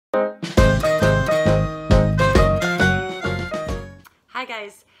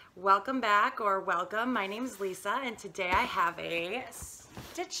guys, welcome back or welcome. My name is Lisa and today I have a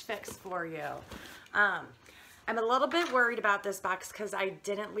stitch fix for you. I'm a little bit worried about this box because I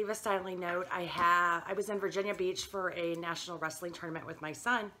didn't leave a styling note. I was in Virginia Beach for a national wrestling tournament with my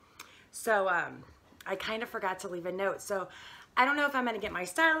son, so I kind of forgot to leave a note. So I don't know if I'm going to get my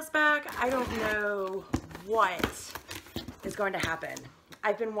stylist back. I don't know what is going to happen.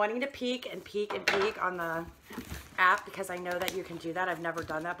 I've been wanting to peek and peek and peek on the app because I know that you can do that. I've never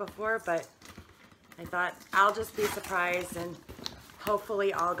done that before, but I thought I'll just be surprised and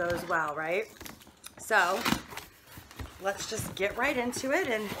hopefully all goes well, right? So let's just get right into it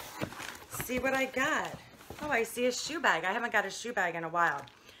and see what I got. Oh, I see a shoe bag. I haven't got a shoe bag in a while.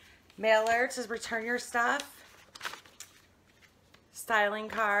 Mailer to return your stuff. Styling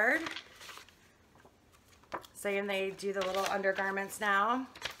card saying they do the little undergarments now.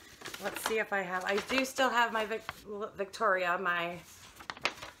 Let's see if I do still have my Victoria,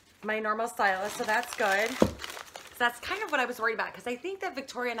 my normal stylist, so that's good. So that's kind of what I was worried about because I think that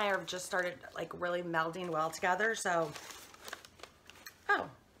Victoria and I have just started like really melding well together. So, oh,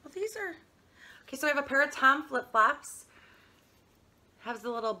 well these are, okay, so I have a pair of Tom flip-flops. Has the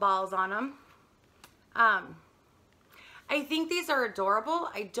little balls on them. I think these are adorable.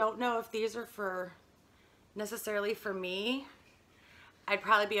 I don't know if these are necessarily for me. I'd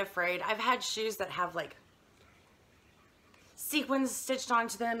probably be afraid. I've had shoes that have like sequins stitched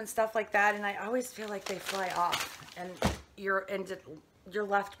onto them and stuff like that, and I always feel like they fly off, and you're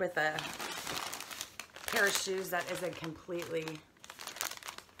left with a pair of shoes that isn't completely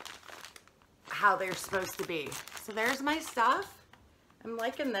how they're supposed to be. So there's my stuff. I'm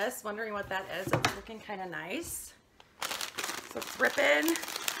liking this, wondering what that is. It's looking kind of nice. So let's rip in,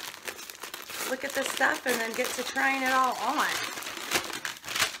 look at this stuff, and then get to trying it all on.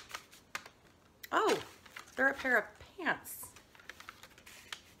 Oh, they're a pair of pants.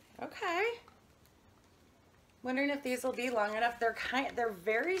 Okay. Wondering if these will be long enough. They're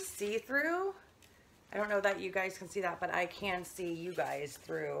very see-through. I don't know that you guys can see that, but I can see you guys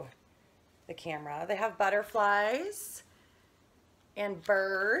through the camera. They have butterflies and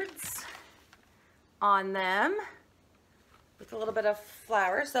birds on them with a little bit of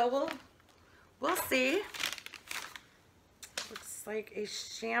flower. So we'll see. Looks like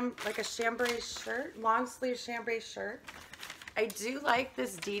a chambray shirt, long sleeve chambray shirt. I do like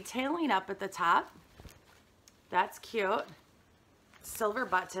this detailing up at the top. That's cute. Silver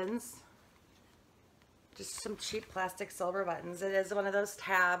buttons. Just some cheap plastic silver buttons. It is one of those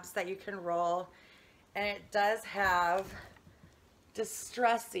tabs that you can roll, and it does have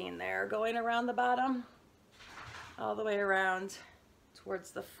distressing there going around the bottom all the way around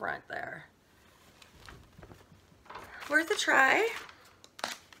towards the front there. Worth a try.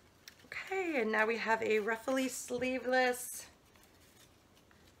 Okay, and now we have a ruffly sleeveless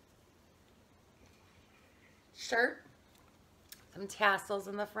shirt. Some tassels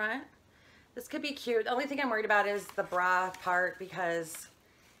in the front. This could be cute. The only thing I'm worried about is the bra part because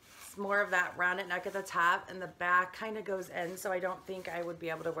it's more of that rounded neck at the top and the back kind of goes in, so I don't think I would be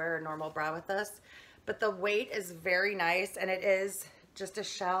able to wear a normal bra with this. But the weight is very nice, and it is just a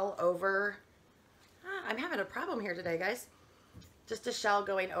shell over. I'm having a problem here today, guys. Just a shell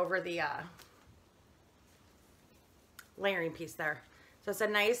going over the layering piece there. So it's a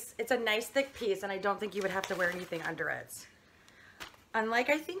nice thick piece, and I don't think you would have to wear anything under it. Unlike,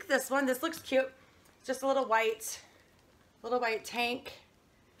 I think this one, this looks cute. Just a little white tank,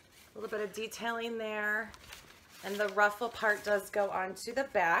 a little bit of detailing there, and the ruffle part does go onto the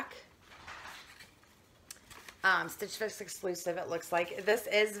back. Stitch Fix exclusive, it looks like. This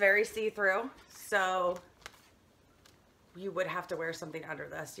is very see-through, so you would have to wear something under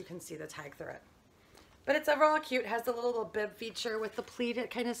this. You can see the tag through it. But it's overall cute. It has the little bib feature with the pleated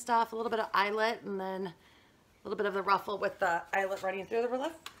kind of stuff, a little bit of eyelet, and then a little bit of the ruffle with the eyelet running through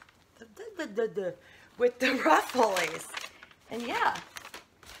with the ruffle lace. And yeah,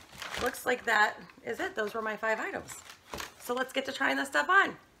 looks like that is it. Those were my 5 items. So let's get to trying this stuff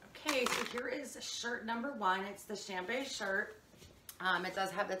on. Okay, so here is shirt number 1. It's the chambray shirt. It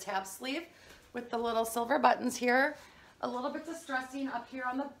does have the tab sleeve with the little silver buttons here. A little bit distressing up here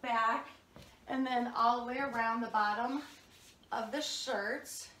on the back, and then all the way around the bottom of the shirt.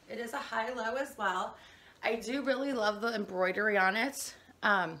 It is a high-low as well. I do really love the embroidery on it.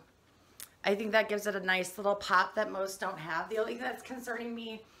 I think that gives it a nice little pop that most don't have. The only thing that's concerning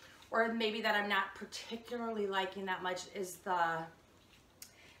me, or maybe that I'm not particularly liking that much, is the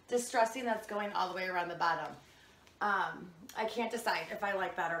distressing that's going all the way around the bottom. I can't decide if I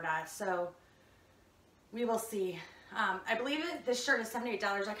like that or not, so we will see. I believe this shirt is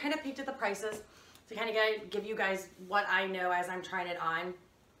 $78. I kind of peeked at the prices. to kind of give you guys what I know as I'm trying it on.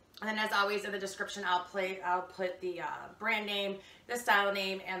 And then as always in the description, I'll put the brand name, the style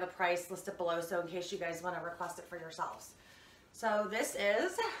name, and the price listed below, so in case you guys want to request it for yourselves. So this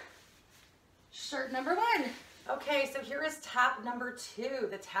is shirt number 1. Okay, so here is top number 2,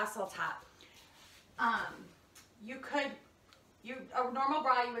 the tassel top. A normal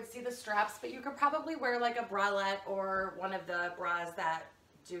bra, you would see the straps, but you could probably wear like a bralette or one of the bras that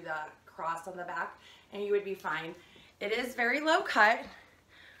do the cross on the back, and you would be fine. It is very low cut.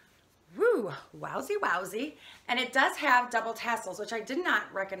 Woo, wowzy, wowzy. And it does have double tassels, which I did not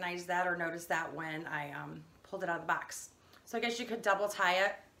recognize that or notice that when I pulled it out of the box. So I guess you could double tie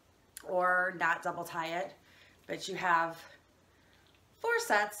it or not double tie it, but you have 4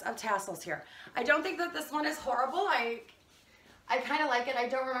 sets of tassels here. I don't think that this one is horrible. I kind of like it. I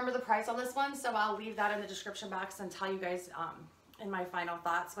don't remember the price on this one, so I'll leave that in the description box and tell you guys in my final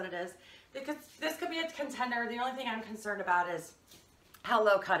thoughts what it is. Because this could be a contender. The only thing I'm concerned about is how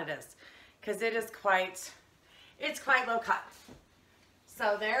low cut it is, because it is quite low cut.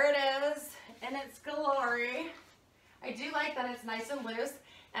 So there it is in its glory. I do like that it's nice and loose,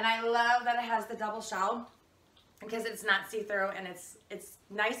 and I love that it has the double shell because it's not see-through, and it's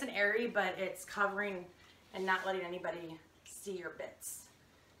nice and airy, but it's covering and not letting anybody see your bits.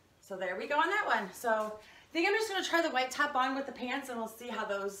 So there we go on that one. So I think I'm just going to try the white top on with the pants, and we'll see how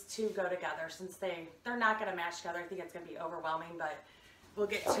those two go together, since they're not going to match together. I think it's going to be overwhelming, but we'll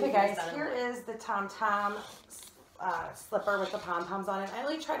get to it. Okay guys, here is the Tom Tom slipper with the pom-poms on it. I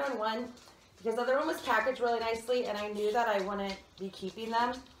only tried on one because the other one was packaged really nicely, and I knew that I wouldn't be keeping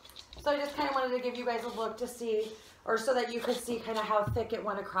them. So I just kind of wanted to give you guys a look to see, or so that you could see kind of how thick it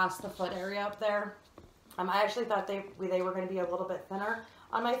went across the foot area up there. I actually thought they were going to be a little bit thinner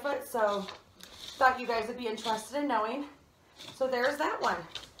on my foot, so thought you guys would be interested in knowing. So there's that one.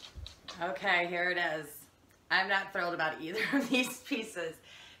 Okay, here it is. I'm not thrilled about either of these pieces.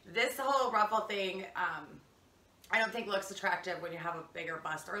 This whole ruffle thing, I don't think looks attractive when you have a bigger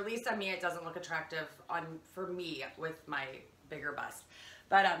bust, or at least on me it doesn't look attractive for me with my bigger bust.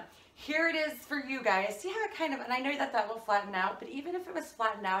 But here it is for you guys. See how it kind of, and I know that will flatten out, but even if it was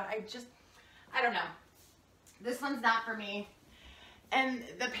flattened out, I don't know. This one's not for me. And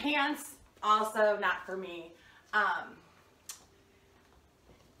the pants, also not for me. I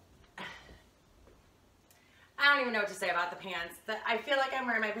don't even know what to say about the pants. I feel like I'm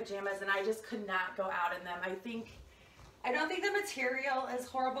wearing my pajamas, and I just could not go out in them. I don't think the material is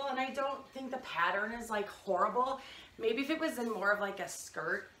horrible, and I don't think the pattern is like horrible. Maybe if it was in more of like a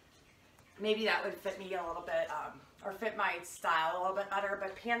skirt, maybe that would fit me a little bit, or fit my style a little bit better.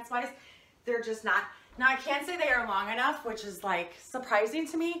 But pants wise, they're just not. Now I can't say they are long enough, which is like surprising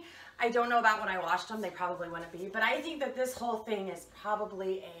to me. I don't know about when I washed them, they probably wouldn't be, but I think that this whole thing is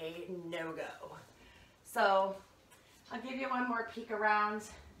probably a no-go. So I'll give you one more peek around.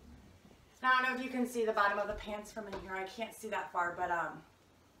 Now I don't know if you can see the bottom of the pants from in here. I can't see that far, but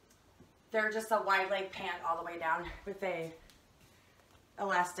they're just a wide leg pant all the way down with a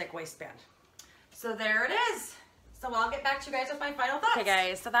elastic waistband. So there it is. So I'll get back to you guys with my final thoughts. Okay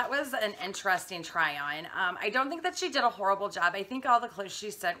guys, so that was an interesting try on. I don't think that she did a horrible job. I think all the clothes she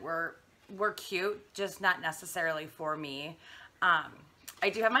sent were cute, just not necessarily for me. I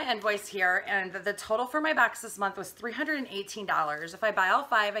do have my invoice here, and the total for my box this month was $318. If I buy all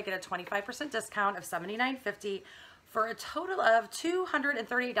 5, I get a 25% discount of $79.50 for a total of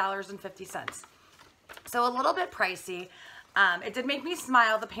 $238.50. So a little bit pricey. It did make me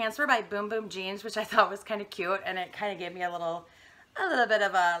smile. The pants were by Boom Boom Jeans, which I thought was kind of cute, and it kind of gave me a little bit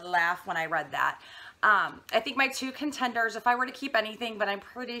of a laugh when I read that. I think my 2 contenders, if I were to keep anything, but I'm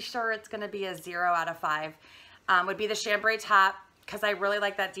pretty sure it's going to be a 0 out of 5, would be the chambray top, because I really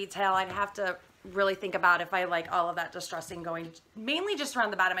like that detail. I'd have to really think about if I like all of that distressing going mainly just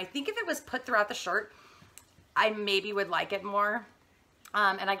around the bottom. I think if it was put throughout the shirt, I maybe would like it more.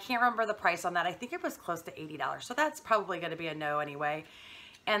 And I can't remember the price on that. I think it was close to $80. So that's probably going to be a no anyway.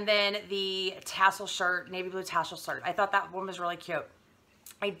 And then the tassel shirt, navy blue tassel shirt. I thought that one was really cute.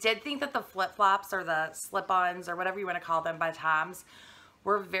 I did think that the flip-flops or the slip-ons or whatever you want to call them by Tom's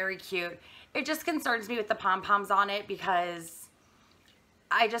were very cute. It just concerns me with the pom-poms on it, because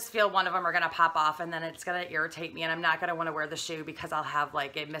I just feel one of them are going to pop off, and then it's going to irritate me, and I'm not going to want to wear the shoe because I'll have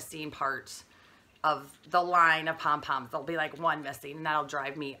like a missing part of the line of pom-poms. There'll be like one missing, and that'll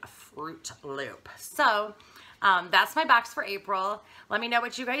drive me a fruit loop. So that's my box for April. Let me know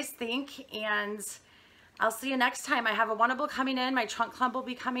what you guys think, and I'll see you next time. I have a Wannable coming in. My trunk clump will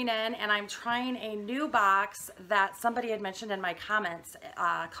be coming in, and I'm trying a new box that somebody had mentioned in my comments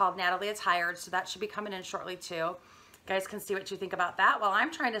called Natalie Attired, so that should be coming in shortly too. guys can see what you think about that while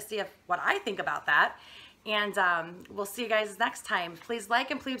I'm trying to see what I think about that. And we'll see you guys next time. Please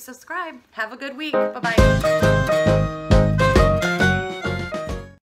like and please subscribe. Have a good week. Bye-bye.